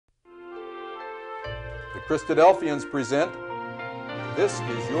The Christadelphians present This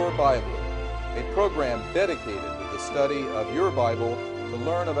is Your Bible, a program dedicated to the study of your Bible to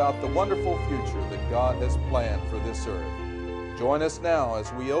learn about the wonderful future that God has planned for this earth. Join us now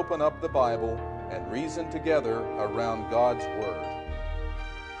as we open up the Bible and reason together around God's Word.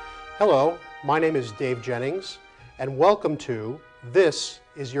 Hello, my name is Dave Jennings, and welcome to This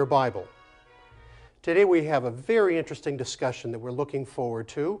is Your Bible. Today we have a very interesting discussion that we're looking forward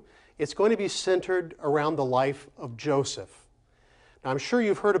to. It's going to be centered around the life of Joseph. Now, I'm sure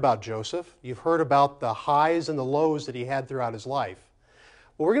you've heard about Joseph. You've heard about the highs and the lows that he had throughout his life.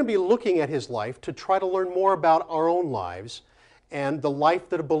 Well, we're going to be looking at his life to try to learn more about our own lives and the life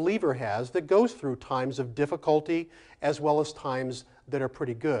that a believer has that goes through times of difficulty as well as times that are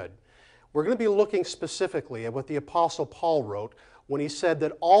pretty good. We're going to be looking specifically at what the Apostle Paul wrote when he said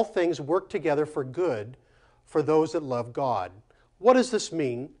that all things work together for good for those that love God. What does this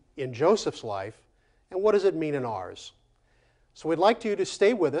mean in Joseph's life, and what does it mean in ours? So we'd like you to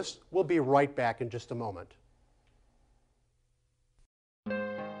stay with us. We'll be right back in just a moment.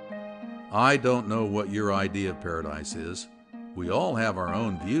 I don't know what your idea of paradise is. We all have our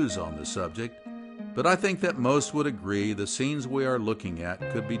own views on the subject, but I think that most would agree the scenes we are looking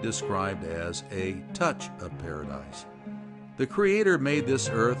at could be described as a touch of paradise. The Creator made this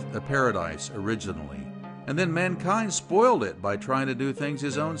earth a paradise originally, and then mankind spoiled it by trying to do things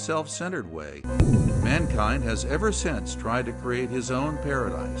his own self-centered way. Mankind has ever since tried to create his own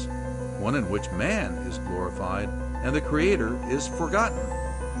paradise, one in which man is glorified and the Creator is forgotten.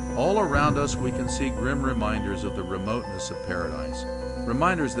 All around us we can see grim reminders of the remoteness of paradise,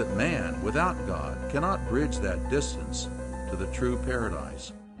 reminders that man, without God, cannot bridge that distance to the true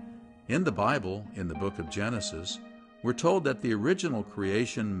paradise. In the Bible, in the book of Genesis, we're told that the original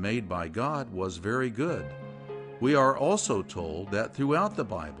creation made by God was very good. We are also told that throughout the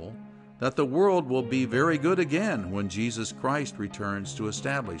Bible, that the world will be very good again when Jesus Christ returns to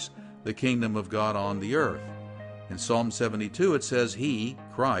establish the kingdom of God on the earth. In Psalm 72 it says, He,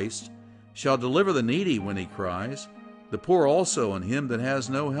 Christ, shall deliver the needy when he cries, the poor also and him that has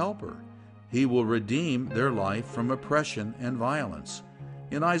no helper. He will redeem their life from oppression and violence.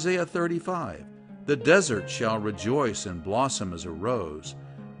 In Isaiah 35, the desert shall rejoice and blossom as a rose.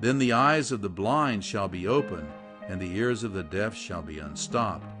 Then the eyes of the blind shall be opened, and the ears of the deaf shall be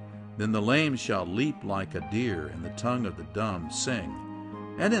unstopped. Then the lame shall leap like a deer, and the tongue of the dumb sing.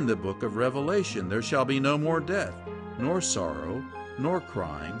 And in the book of Revelation there shall be no more death, nor sorrow, nor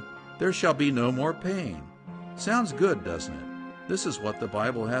crying. There shall be no more pain. Sounds good, doesn't it? This is what the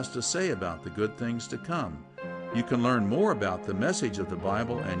Bible has to say about the good things to come. You can learn more about the message of the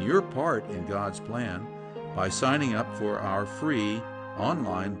Bible and your part in God's plan by signing up for our free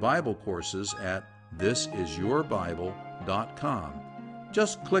online Bible courses at thisisyourbible.com.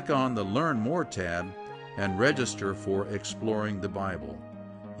 Just click on the Learn More tab and register for Exploring the Bible.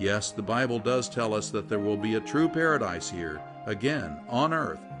 Yes, the Bible does tell us that there will be a true paradise here, again, on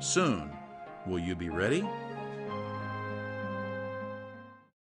earth, soon. Will you be ready?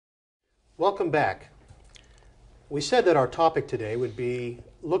 Welcome back. We said that our topic today would be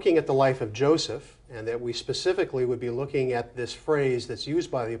looking at the life of Joseph, and that we specifically would be looking at this phrase that's used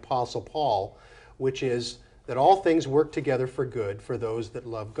by the Apostle Paul, which is that all things work together for good for those that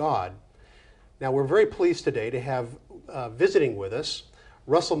love God. Now, we're very pleased today to have visiting with us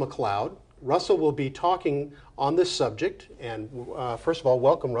Russell McLeod. Russell will be talking on this subject, and first of all,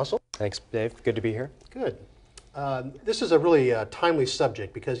 welcome, Russell. Thanks, Dave. Good to be here. Good. This is a really timely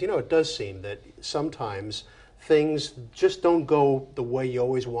subject because, it does seem that sometimes things just don't go the way you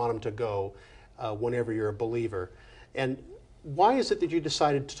always want them to go whenever you're a believer. And why is it that you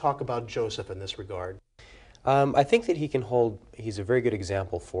decided to talk about Joseph in this regard? I think that he's a very good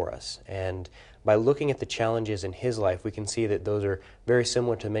example for us. And by looking at the challenges in his life, we can see that those are very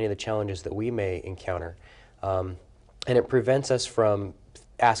similar to many of the challenges that we may encounter. And it prevents us from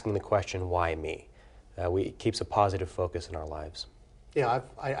asking the question, why me? It keeps a positive focus in our lives. Yeah,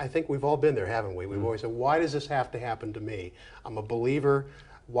 I think we've all been there, haven't we? We've always said, why does this have to happen to me? I'm a believer.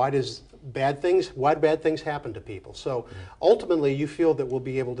 Why do bad things happen to people? So ultimately, you feel that we'll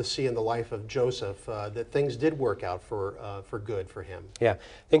be able to see in the life of Joseph that things did work out for good for him. Yeah, I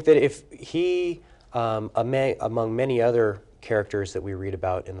think that if he, among many other characters that we read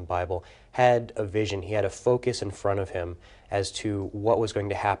about in the Bible, had a vision, he had a focus in front of him as to what was going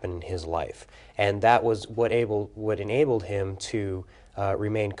to happen in his life. And that was what enabled him to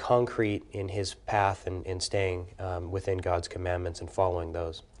remain concrete in his path and staying within God's commandments and following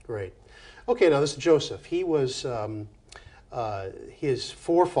those. Great. Okay, now this is Joseph. He was, his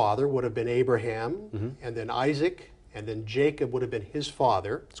forefather would have been Abraham, and then Isaac, and then Jacob would have been his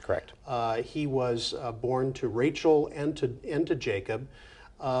father. That's correct. He was born to Rachel and to Jacob.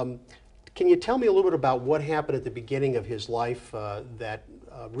 Can you tell me a little bit about what happened at the beginning of his life that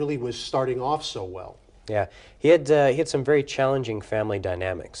really was starting off so well? Yeah, he had some very challenging family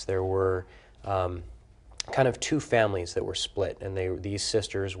dynamics. There were kind of two families that were split, and these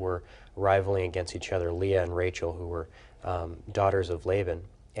sisters were rivaling against each other, Leah and Rachel, who were daughters of Laban.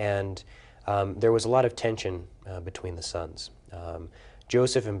 And there was a lot of tension between the sons.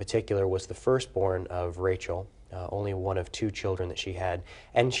 Joseph, in particular, was the firstborn of Rachel, only one of two children that she had,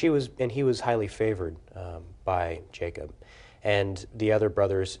 and he was highly favored by Jacob. And the other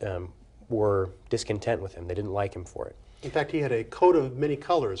brothers were discontent with him. They didn't like him for it. In fact, he had a coat of many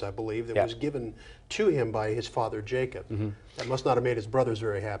colors, I believe, that was given to him by his father Jacob. That must not have made his brothers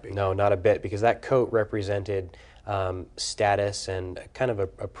very happy. No, not a bit, because that coat represented status and kind of a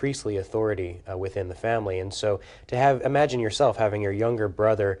priestly authority within the family. And so imagine yourself having your younger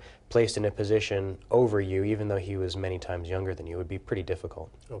brother placed in a position over you, even though he was many times younger than you, would be pretty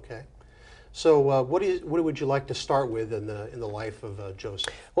difficult. Okay. So what would you like to start with in the life of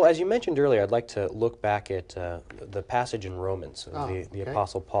Joseph? Well, as you mentioned earlier, I'd like to look back at the passage in Romans, the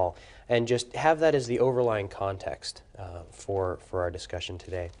Apostle Paul, and just have that as the overlying context for our discussion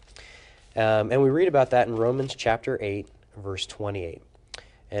today. And we read about that in Romans chapter 8, verse 28.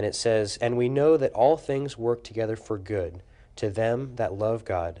 And it says, "And we know that all things work together for good to them that love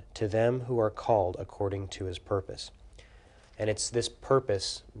God, to them who are called according to his purpose." And it's this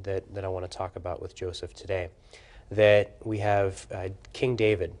purpose that I want to talk about with Joseph today. That we have King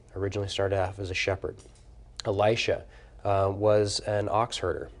David originally started off as a shepherd. Elisha was an ox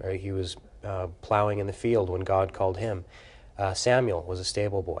herder. Right? He was plowing in the field when God called him. Samuel was a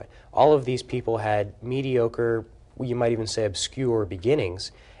stable boy. All of these people had mediocre, you might even say obscure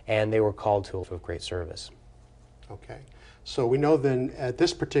beginnings, and they were called to a great service. Okay. So we know then at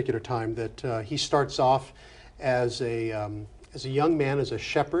this particular time that he starts off as a young man, as a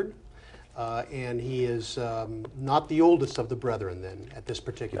shepherd, and he is not the oldest of the brethren then at this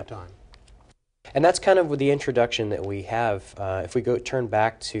particular time. And that's kind of the introduction that we have. If we turn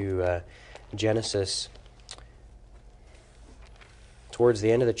back to Genesis, towards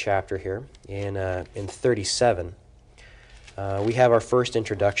the end of the chapter here, in 37, we have our first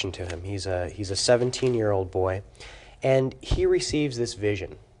introduction to him. He's a 17-year-old boy, and he receives this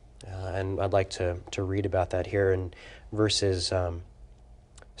vision. And I'd like to read about that here in verses,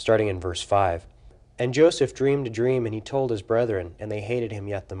 starting in verse 5. "And Joseph dreamed a dream, and he told his brethren, and they hated him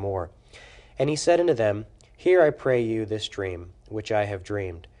yet the more. And he said unto them, Hear, I pray you, this dream, which I have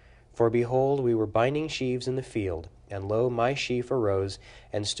dreamed. For behold, we were binding sheaves in the field, and lo, my sheaf arose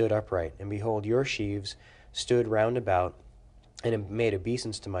and stood upright. And behold, your sheaves stood round about, and made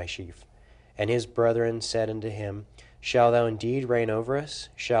obeisance to my sheaf. And his brethren said unto him, Shall thou indeed reign over us?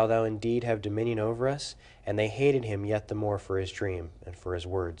 Shall thou indeed have dominion over us? And they hated him yet the more for his dream and for his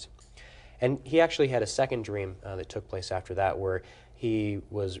words." And he actually had a second dream that took place after that, where he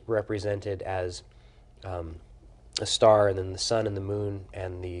was represented as a star, and then the sun and the moon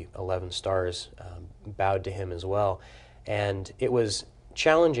and the 11 stars bowed to him as well. And it was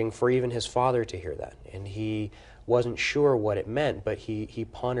challenging for even his father to hear that. And he wasn't sure what it meant, but he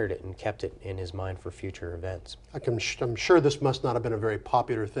pondered it and kept it in his mind for future events. I'm sure this must not have been a very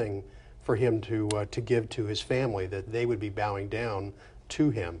popular thing for him to give to his family, that they would be bowing down to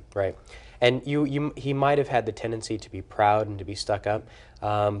him. Right. And he might have had the tendency to be proud and to be stuck up,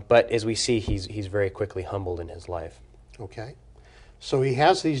 but as we see, he's very quickly humbled in his life. Okay. So he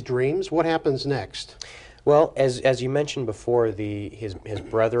has these dreams. What happens next? Well, as you mentioned before, his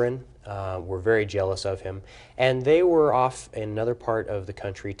brethren were very jealous of him, and they were off in another part of the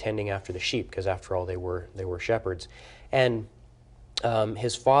country tending after the sheep, because after all they were shepherds. And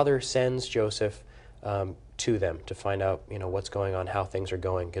his father sends Joseph to them to find out what's going on, how things are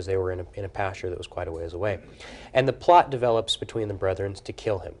going, because they were in a pasture that was quite a ways away. And the plot develops between the brethren to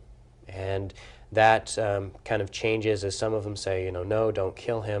kill him, and that kind of changes as some of them say, no, don't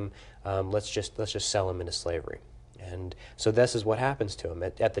kill him. Let's just sell him into slavery. And so this is what happens to him.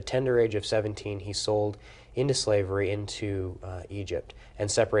 At the tender age of 17, he's sold into slavery into Egypt and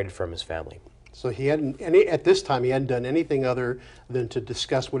separated from his family. So at this time, he hadn't done anything other than to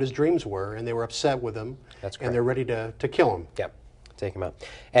discuss what his dreams were, and they were upset with him. That's correct. And they're ready to kill him. Yep, take him out.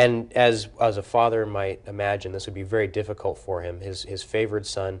 And as a father might imagine, this would be very difficult for him. His favored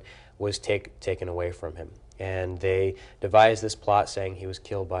son was taken away from him. And they devised this plot saying he was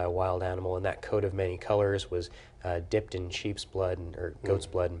killed by a wild animal, and that coat of many colors was dipped in sheep's blood or goat's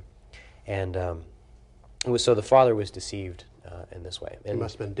blood. And so the father was deceived in this way. He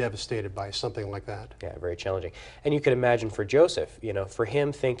must have been devastated by something like that. Yeah, very challenging. And you could imagine for Joseph, for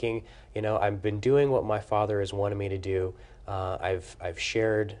him thinking, I've been doing what my father has wanted me to do. I've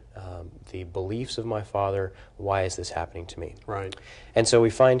shared the beliefs of my father. Why is this happening to me? Right. And so we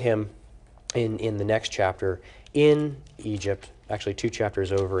find him in the next chapter in Egypt, actually 2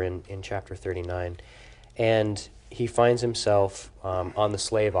 chapters over in chapter 39, and he finds himself on the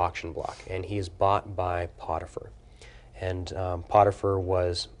slave auction block, and he is bought by Potiphar. And Potiphar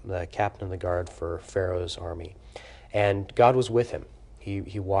was the captain of the guard for Pharaoh's army. And God was with him.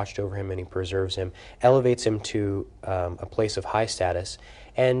 He watched over him and he preserves him, elevates him to a place of high status.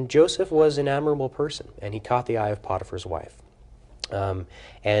 And Joseph was an admirable person, and he caught the eye of Potiphar's wife.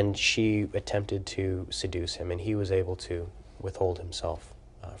 And she attempted to seduce him, and he was able to withhold himself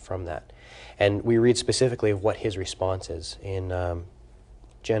from that. And we read specifically of what his response is in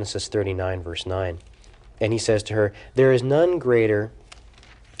Genesis 39, verse 9. And he says to her, "There is none greater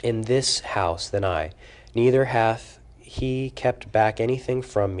in this house than I, neither hath he kept back anything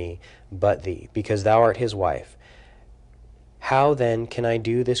from me but thee, because thou art his wife. How then can I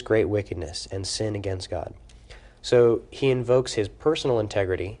do this great wickedness and sin against God?" So he invokes his personal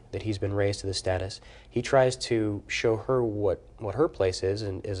integrity, that he's been raised to this status. He tries to show her what her place is,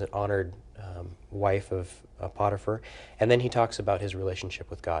 and is an honored wife of Potiphar. And then he talks about his relationship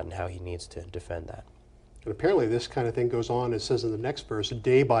with God and how he needs to defend that. And apparently this kind of thing goes on, it says in the next verse,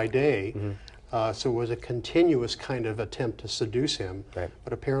 day by day. Mm-hmm. So it was a continuous kind of attempt to seduce him. Right.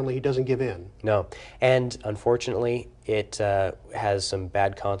 But apparently he doesn't give in. No. And unfortunately, it has some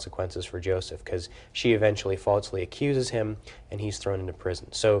bad consequences for Joseph, because she eventually falsely accuses him, and he's thrown into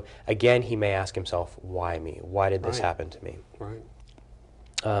prison. So again, he may ask himself, why me? Why did this happen to me? Right.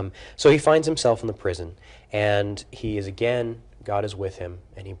 So he finds himself in the prison, and he is again, God is with him,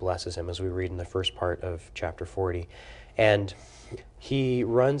 and he blesses him, as we read in the first part of chapter 40. And he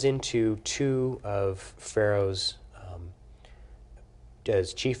runs into 2 of Pharaoh's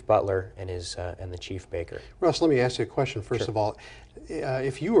his chief butler and the chief baker. Russ, let me ask you a question first of all.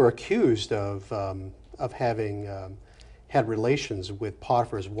 If you were accused of having had relations with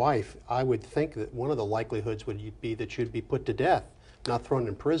Potiphar's wife, I would think that one of the likelihoods would be that you'd be put to death, not thrown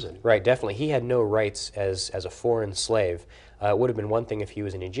in prison. Right, definitely. He had no rights as a foreign slave. It would have been one thing if he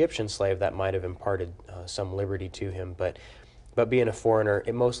was an Egyptian slave, that might have imparted some liberty to him, but being a foreigner,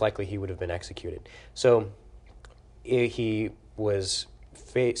 most likely he would have been executed. So he was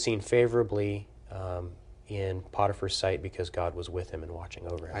seen favorably in Potiphar's sight because God was with him and watching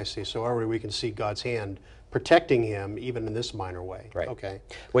over him. I see. So already we can see God's hand protecting him even in this minor way. Right. Okay.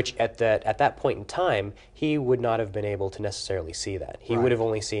 Which at that point in time, he would not have been able to necessarily see that. He would have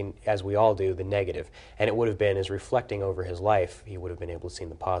only seen, as we all do, the negative. And it would have been, as reflecting over his life, he would have been able to see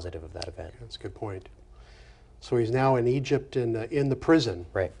the positive of that event. That's a good point. So he's now in Egypt in the prison.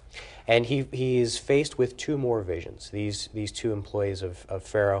 Right. And he's faced with 2 more visions. These 2 employees of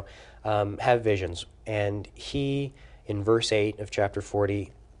Pharaoh have visions. And he, in verse 8 of chapter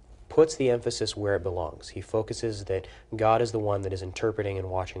 40, puts the emphasis where it belongs. He focuses that God is the one that is interpreting and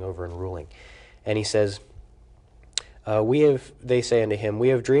watching over and ruling. And he says, they say unto him, "We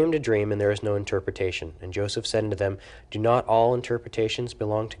have dreamed a dream, and there is no interpretation." And Joseph said unto them, "Do not all interpretations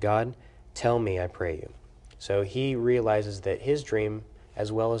belong to God? Tell me, I pray you." So he realizes that his dream,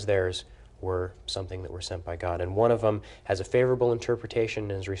 as well as theirs, were something that were sent by God. And one of them has a favorable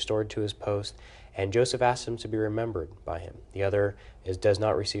interpretation and is restored to his post, and Joseph asks him to be remembered by him. The other does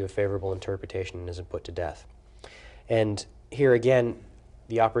not receive a favorable interpretation and isn't put to death. And here again,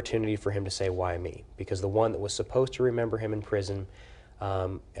 the opportunity for him to say, "Why me?" Because the one that was supposed to remember him in prison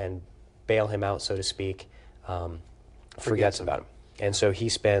and bail him out, so to speak, forgets about him. And so he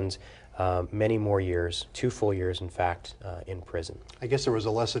spends many more years, 2 full years, in fact, in prison. I guess there was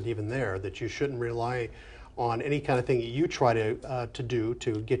a lesson even there that you shouldn't rely on any kind of thing that you try to do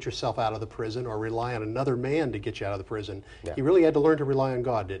to get yourself out of the prison, or rely on another man to get you out of the prison. Yeah. He really had to learn to rely on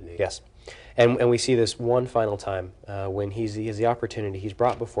God, didn't he? Yes. And we see this one final time when he has the opportunity. He's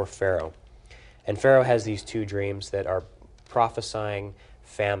brought before Pharaoh. And Pharaoh has these 2 dreams that are prophesying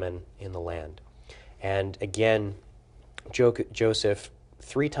famine in the land. And again, Joseph,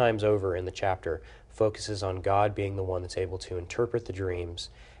 3 times over in the chapter, focuses on God being the one that's able to interpret the dreams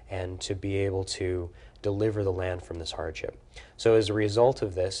and to be able to deliver the land from this hardship. So as a result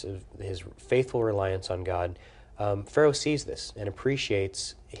of this, of his faithful reliance on God, Pharaoh sees this and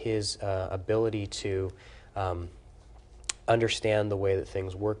appreciates his ability to understand the way that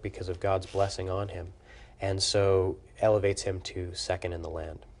things work because of God's blessing on him, and so elevates him to second in the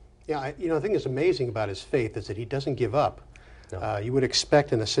land. Yeah, the thing that's amazing about his faith is that he doesn't give up. No. You would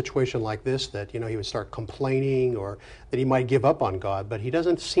expect in a situation like this that, he would start complaining or that he might give up on God, but he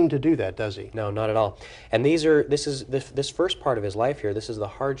doesn't seem to do that, does he? No, not at all. And this first part of his life here, this is the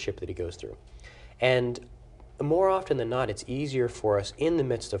hardship that he goes through. And more often than not, it's easier for us in the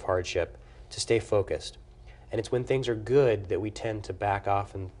midst of hardship to stay focused. And it's when things are good that we tend to back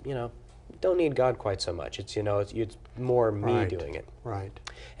off and, don't need God quite so much. It's, it's more me Right. doing it. Right.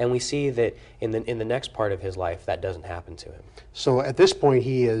 And we see that in the next part of his life, that doesn't happen to him. So at this point,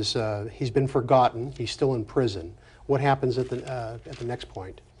 he's been forgotten. He's still in prison. What happens at the next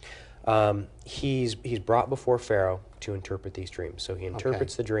point? He's brought before Pharaoh to interpret these dreams. So he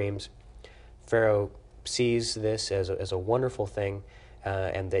interprets the dreams. Pharaoh sees this as a wonderful thing,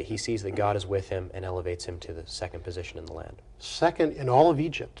 and that he sees that God is with him and elevates him to the second position in the land. Second in all of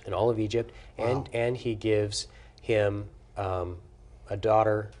Egypt. In all of Egypt. Wow. And he gives him a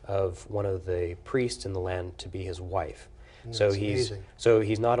daughter of one of the priests in the land to be his wife. So That's amazing.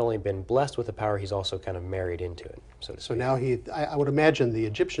 he's not only been blessed with the power, he's also kind of married into it. So now I would imagine the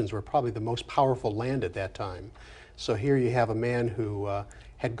Egyptians were probably the most powerful land at that time. So here you have a man who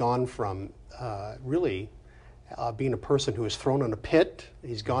had gone from really being a person who was thrown in a pit.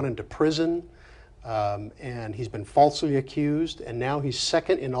 He's gone into prison, and he's been falsely accused, and now he's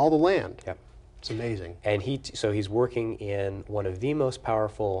second in all the land. Yep. It's amazing. And he's working in one of the most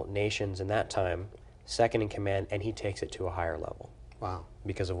powerful nations in that time, second in command, and he takes it to a higher level. Wow.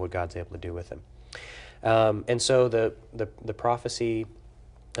 Because of what God's able to do with him. And so the prophecy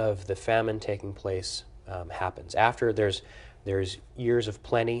of the famine taking place happens. After there's years of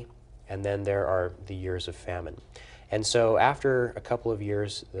plenty, and then there are the years of famine. And so after a couple of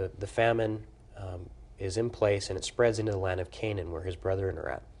years, the famine is in place, and it spreads into the land of Canaan, where his brethren are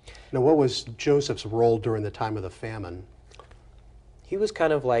at. Now, what was Joseph's role during the time of the famine? He was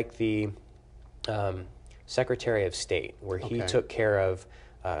kind of like the Secretary of State, where he took care of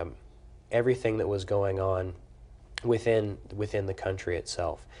everything that was going on within the country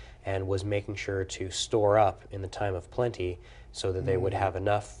itself, and was making sure to store up in the time of plenty so that they would have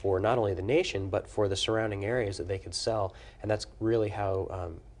enough for not only the nation, but for the surrounding areas that they could sell. And that's really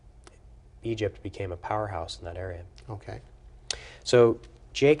how Egypt became a powerhouse in that area. Okay. So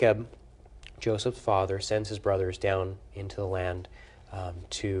Jacob, Joseph's father, sends his brothers down into the land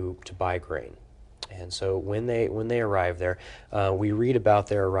to buy grain. And so when they arrive there, we read about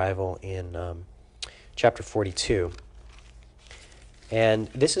their arrival in chapter 42. And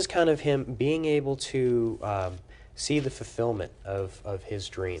this is kind of him being able to see the fulfillment of his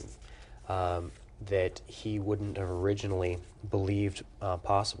dream that he wouldn't have originally believed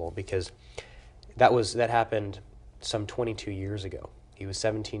possible, because that happened some 22 years ago. He was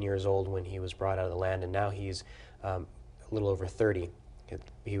 17 years old when he was brought out of the land, and now he's a little over 30.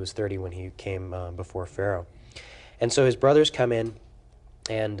 He was 30 when he came before Pharaoh. And so his brothers come in,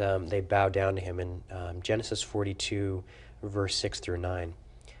 and they bow down to him in Genesis 42, verse 6 through 9.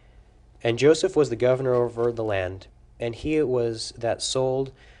 And Joseph was the governor over the land, and he it was that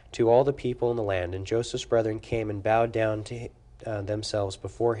sold to all the people in the land. And Joseph's brethren came and bowed down to themselves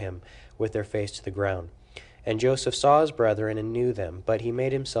before him with their face to the ground. And Joseph saw his brethren and knew them, but he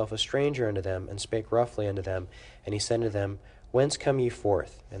made himself a stranger unto them, and spake roughly unto them. And he said unto them, Whence come ye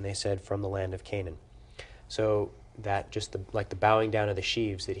forth? And they said, From the land of Canaan. So that just like the bowing down of the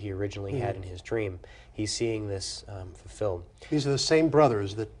sheaves that he originally had in his dream, he's seeing this fulfilled. These are the same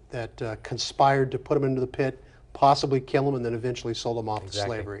brothers that conspired to put him into the pit, possibly kill him, and then eventually sold him off to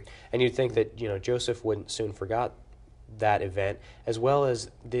slavery. And you'd think that Joseph wouldn't soon forget that event, as well as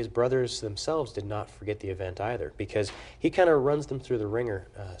these brothers themselves did not forget the event either, because he kind of runs them through the ringer,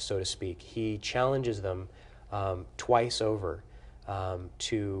 so to speak. He challenges them twice over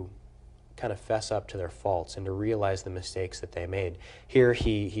to kind of fess up to their faults and to realize the mistakes that they made. Here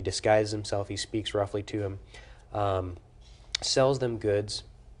he disguises himself, he speaks roughly to them, sells them goods,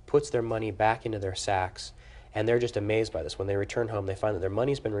 puts their money back into their sacks, and they're just amazed by this. When they return home, they find that their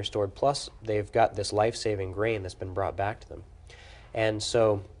money's been restored, plus they've got this life-saving grain that's been brought back to them. And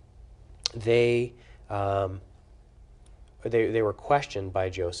so they were questioned by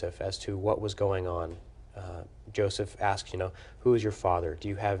Joseph as to what was going on. Joseph asks, who is your father? Do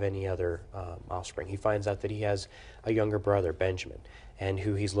you have any other offspring? He finds out that he has a younger brother, Benjamin, and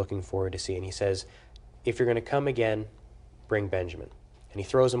who he's looking forward to see. And he says, if you're going to come again, bring Benjamin. And he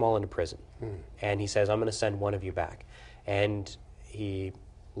throws them all into prison. And he says, I'm going to send one of you back. And he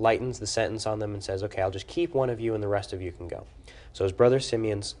lightens the sentence on them and says, okay, I'll just keep one of you and the rest of you can go. So his brother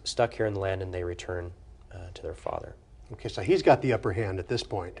Simeon's stuck here in the land, and they return to their father. Okay, so he's got the upper hand at this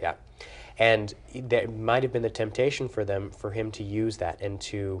point. Yeah. And there might have been the temptation for him to use that and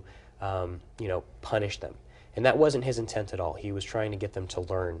to, punish them. And that wasn't his intent at all. He was trying to get them to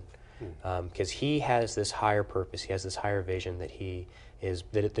learn, because he has this higher purpose, he has this higher vision that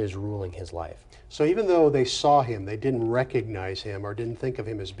is ruling his life. So even though they saw him, they didn't recognize him or didn't think of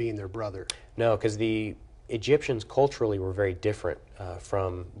him as being their brother. No, because the Egyptians culturally were very different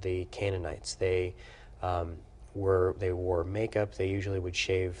from the Canaanites. They wore makeup. They usually would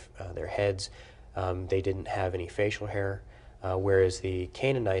shave their heads. They didn't have any facial hair, whereas the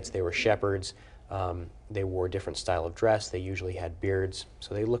Canaanites, they were shepherds. They wore a different style of dress. They usually had beards,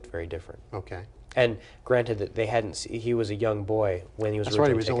 so they looked very different. Okay. And granted that they hadn't, he was a young boy when he was That's right,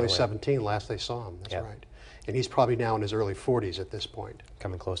 he was taken only away. 17 last they saw him. That's Yeah. right. And he's probably now in his early 40s at this point.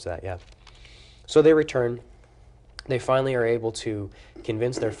 Coming close to that, yeah. So they return. They finally are able to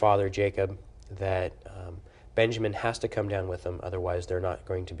convince their father, Jacob, that Benjamin has to come down with them, otherwise they're not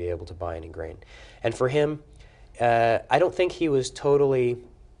going to be able to buy any grain. And for him, I don't think he was totally,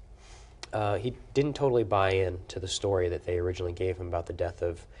 he didn't totally buy in to the story that they originally gave him about the death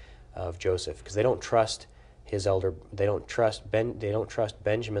of Joseph, because they don't trust they don't trust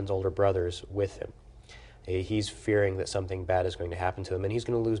Benjamin's older brothers with him. He's fearing that something bad is going to happen to him, and he's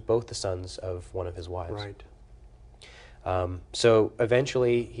going to lose both the sons of one of his wives. Right. So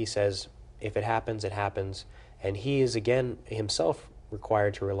eventually he says, if it happens, it happens, and he is again himself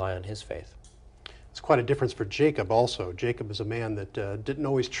required to rely on his faith. It's quite a difference for Jacob also. Jacob is a man that didn't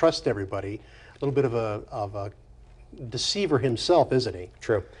always trust everybody, a little bit of a deceiver himself, isn't he?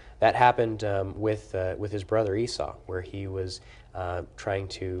 True. That happened with his brother Esau, where he was trying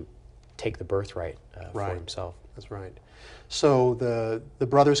to take the birthright for himself. That's right. So the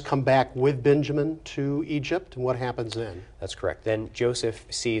brothers come back with Benjamin to Egypt, and what happens then? That's correct. Then Joseph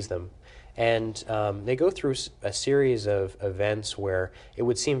sees them, and they go through a series of events where it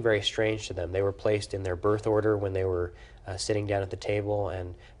would seem very strange to them. They were placed in their birth order when they were sitting down at the table,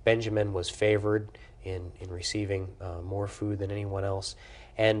 and Benjamin was favored in receiving more food than anyone else.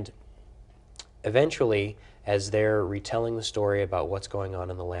 And eventually, as they're retelling the story about what's going on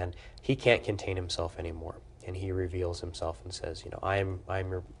in the land, he can't contain himself anymore, and he reveals himself and says, I am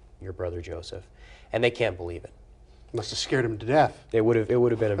your brother Joseph. And they can't believe it. Must have scared him to death. It would have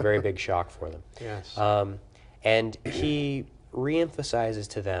been a very big shock for them. Yes. And he reemphasizes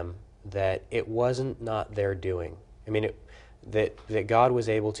to them that it wasn't not their doing. I mean, that God was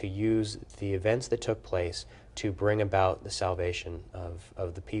able to use the events that took place to bring about the salvation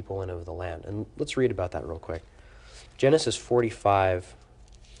of the people and of the land. And let's read about that real quick. Genesis 45,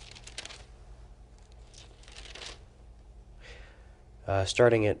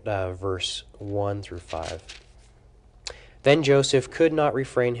 starting at verse 1 through 5. Then Joseph could not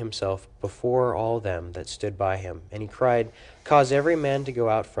refrain himself before all them that stood by him, and he cried, Cause every man to go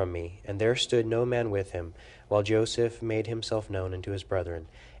out from me. And there stood no man with him, while Joseph made himself known unto his brethren.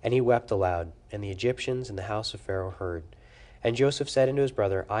 And he wept aloud, and the Egyptians in the house of Pharaoh heard. And Joseph said unto his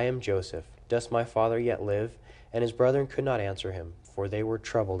brother, I am Joseph. Does my father yet live? And his brethren could not answer him, for they were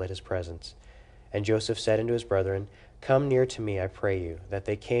troubled at his presence. And Joseph said unto his brethren, Come near to me, I pray you. That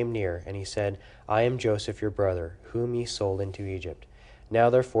they came near, and he said, I am Joseph your brother, whom ye sold into Egypt. Now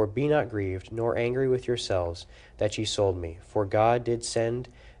therefore be not grieved, nor angry with yourselves, that ye sold me, for God did send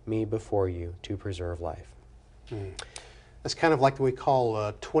me before you to preserve life. That's kind of like what we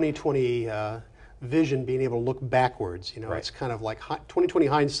call 2020 vision, being able to look backwards. Right. It's kind of like 2020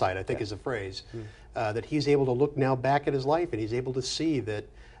 hindsight, I think is the phrase. That he's able to look now back at his life, and he's able to see that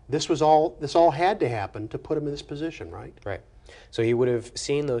this all had to happen to put him in this position, right? Right. So he would have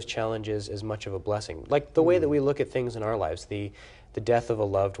seen those challenges as much of a blessing. Like the way that we look at things in our lives, the death of a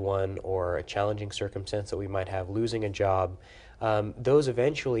loved one or a challenging circumstance that we might have, losing a job, those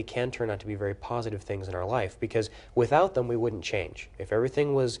eventually can turn out to be very positive things in our life, because without them we wouldn't change. If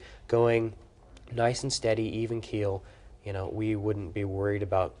everything was going nice and steady, even keel, we wouldn't be worried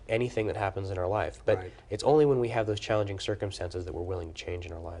about anything that happens in our life. But Right. It's only when we have those challenging circumstances that we're willing to change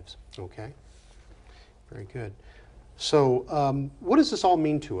in our lives. Okay. Very good. So what does this all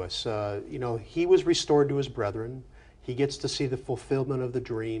mean to us? He was restored to his brethren. He gets to see the fulfillment of the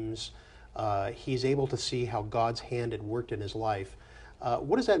dreams. He's able to see how God's hand had worked in his life.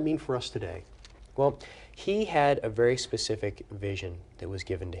 What does that mean for us today? Well, he had a very specific vision that was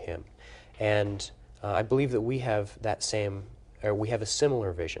given to him. And I believe that we have we have a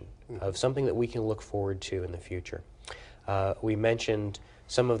similar vision of something that we can look forward to in the future. We mentioned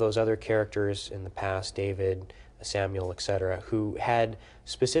some of those other characters in the past, David, Samuel, etc., who had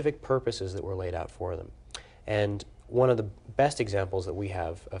specific purposes that were laid out for them. And one of the best examples that we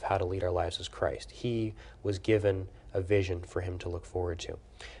have of how to lead our lives is Christ. He was given a vision for him to look forward to.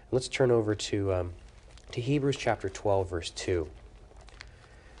 Let's turn over to Hebrews chapter 12, verse 2.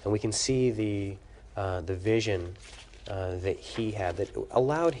 And we can see the the vision that he had that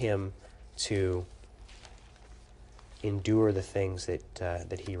allowed him to endure the things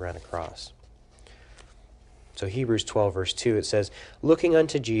that he ran across. So Hebrews 12, verse 2, it says, "Looking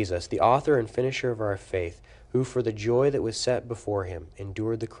unto Jesus, the author and finisher of our faith, who for the joy that was set before him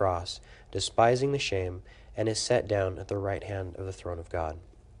endured the cross, despising the shame, and is set down at the right hand of the throne of God."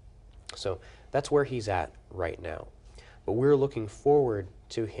 So that's where he's at right now. But we're looking forward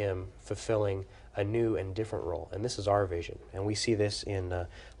to him fulfilling a new and different role. And this is our vision. And we see this in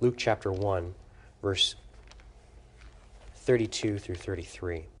Luke chapter 1, verse 32 through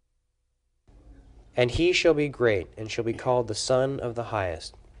 33. "And he shall be great, and shall be called the Son of the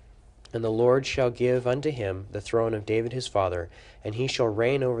Highest. And the Lord shall give unto him the throne of David his father, and he shall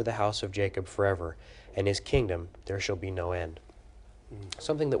reign over the house of Jacob forever, and his kingdom there shall be no end."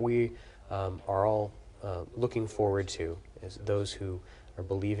 Something that we are all looking forward to as those who are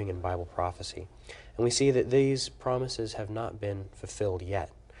believing in Bible prophecy. And we see that these promises have not been fulfilled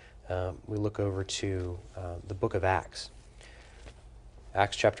yet. We look over to the book of Acts.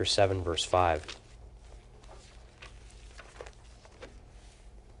 Acts chapter 7, verse 5.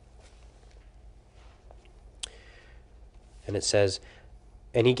 And it says,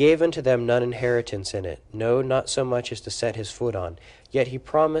 "And he gave unto them none inheritance in it, no, not so much as to set his foot on. Yet he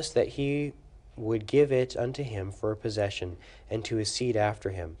promised that he would give it unto him for a possession, and to his seed after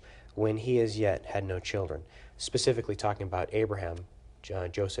him, when he as yet had no children." Specifically talking about Abraham,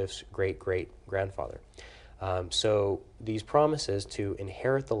 Joseph's great-great-grandfather. So these promises to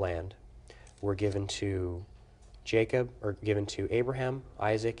inherit the land were given to Jacob, or given to Abraham,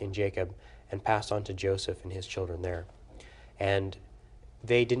 Isaac, and Jacob, and passed on to Joseph and his children there. And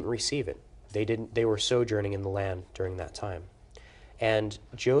they didn't receive it. They were sojourning in the land during that time. And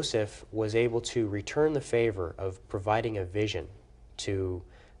Joseph was able to return the favor of providing a vision to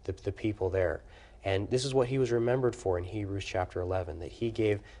the people there. And this is what he was remembered for in Hebrews chapter 11, that he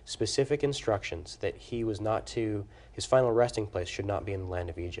gave specific instructions that his final resting place should not be in the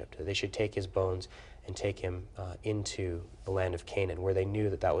land of Egypt, that they should take his bones and take him into the land of Canaan, where they knew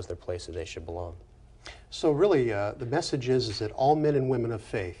that that was their place that they should belong. So really, the message is that all men and women of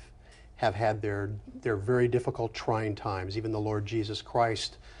faith have had their very difficult, trying times. Even the Lord Jesus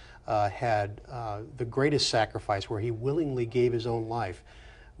Christ had the greatest sacrifice where he willingly gave his own life,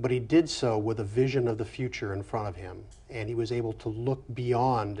 but he did so with a vision of the future in front of him, and he was able to look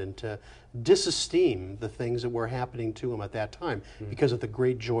beyond and to disesteem the things that were happening to him at that time because of the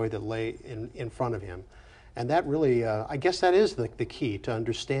great joy that lay in front of him. And that really, I guess that is the key to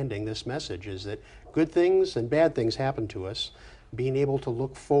understanding this message, is that good things and bad things happen to us. Being able to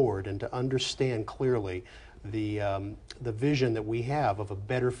look forward and to understand clearly the vision that we have of a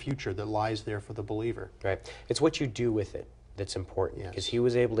better future that lies there for the believer. Right. It's what you do with it that's important, Yes. because he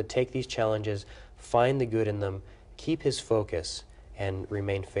was able to take these challenges, find the good in them, keep his focus, and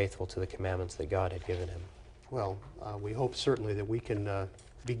remain faithful to the commandments that God had given him. Well, we hope certainly that we can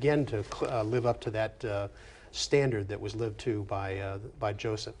begin to live up to that standard that was lived to by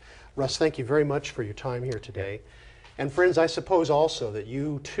Joseph. Russ, thank you very much for your time here today. And friends, I suppose also that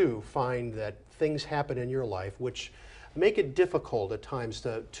you too find that things happen in your life which make it difficult at times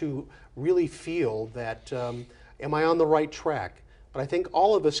to really feel that, am I on the right track? But I think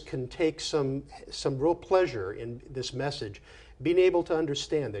all of us can take some real pleasure in this message, being able to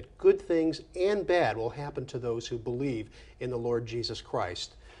understand that good things and bad will happen to those who believe in the Lord Jesus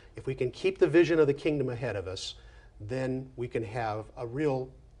Christ. If we can keep the vision of the kingdom ahead of us, then we can have a real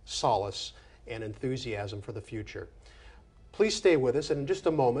solace and enthusiasm for the future. Please stay with us, and in just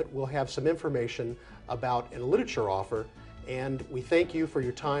a moment we'll have some information about a literature offer, and we thank you for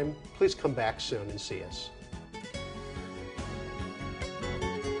your time. Please come back soon and see us.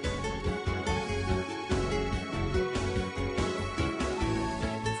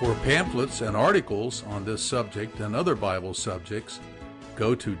 For pamphlets and articles on this subject and other Bible subjects,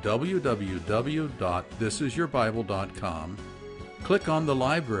 go to www.thisisyourbible.com, click on the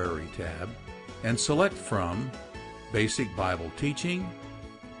Library tab, and select from Basic Bible Teaching,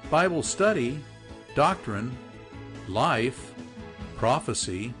 Bible Study, Doctrine, Life,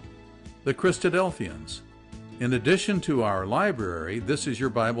 Prophecy, the Christadelphians. In addition to our library,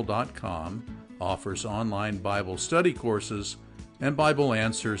 thisisyourbible.com offers online Bible study courses and Bible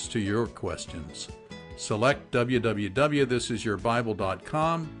answers to your questions. Select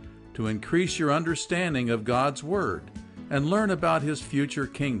www.thisisyourbible.com to increase your understanding of God's Word and learn about His future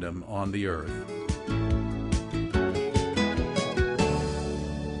kingdom on the earth.